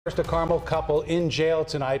First, a Carmel couple in jail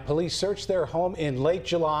tonight. Police searched their home in late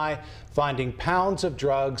July, finding pounds of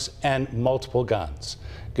drugs and multiple guns.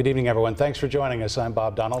 Good evening, everyone. Thanks for joining us. I'm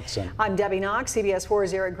Bob Donaldson. I'm Debbie Knox. CBS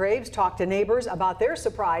 4's Eric Graves talked to neighbors about their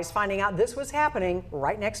surprise finding out this was happening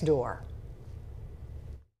right next door.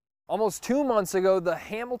 Almost 2 months ago, the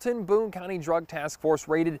Hamilton-Boone County Drug Task Force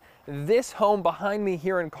raided this home behind me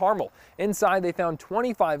here in Carmel. Inside, they found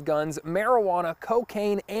 25 guns, marijuana,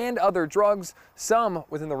 cocaine, and other drugs, some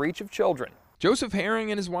within the reach of children. Joseph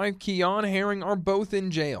Herring and his wife Keon Herring are both in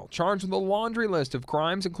jail, charged with a laundry list of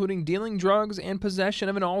crimes including dealing drugs and possession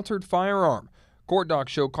of an altered firearm. Court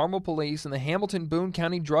docs show Carmel police and the Hamilton-Boone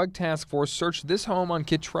County Drug Task Force searched this home on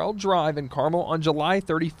Kittrell Drive in Carmel on July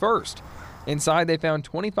 31st. Inside, they found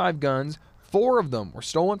 25 guns. 4 of them were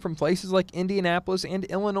stolen from places like Indianapolis and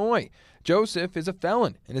Illinois. Joseph is a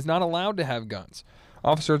felon and is not allowed to have guns.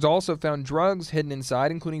 Officers also found drugs hidden inside,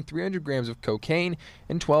 including 300 grams of cocaine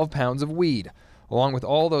and 12 pounds of weed. Along with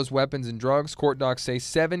all those weapons and drugs, court docs say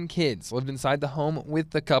 7 kids lived inside the home with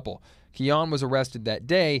the couple. Keon was arrested that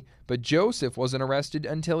day, but Joseph wasn't arrested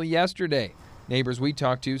until yesterday. Neighbors we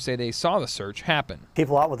talked to say they saw the search happen.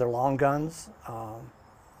 People out with their long guns,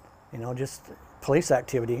 just police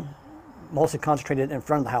activity, mostly concentrated in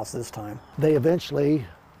front of the house this time. They eventually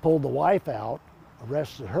pulled the wife out,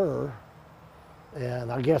 arrested her,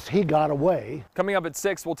 and I guess he got away. Coming up at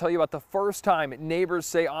 6, we'll tell you about the first time neighbors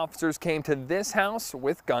say officers came to this house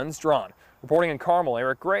with guns drawn. Reporting in Carmel,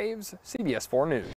 Eric Graves, CBS 4 News.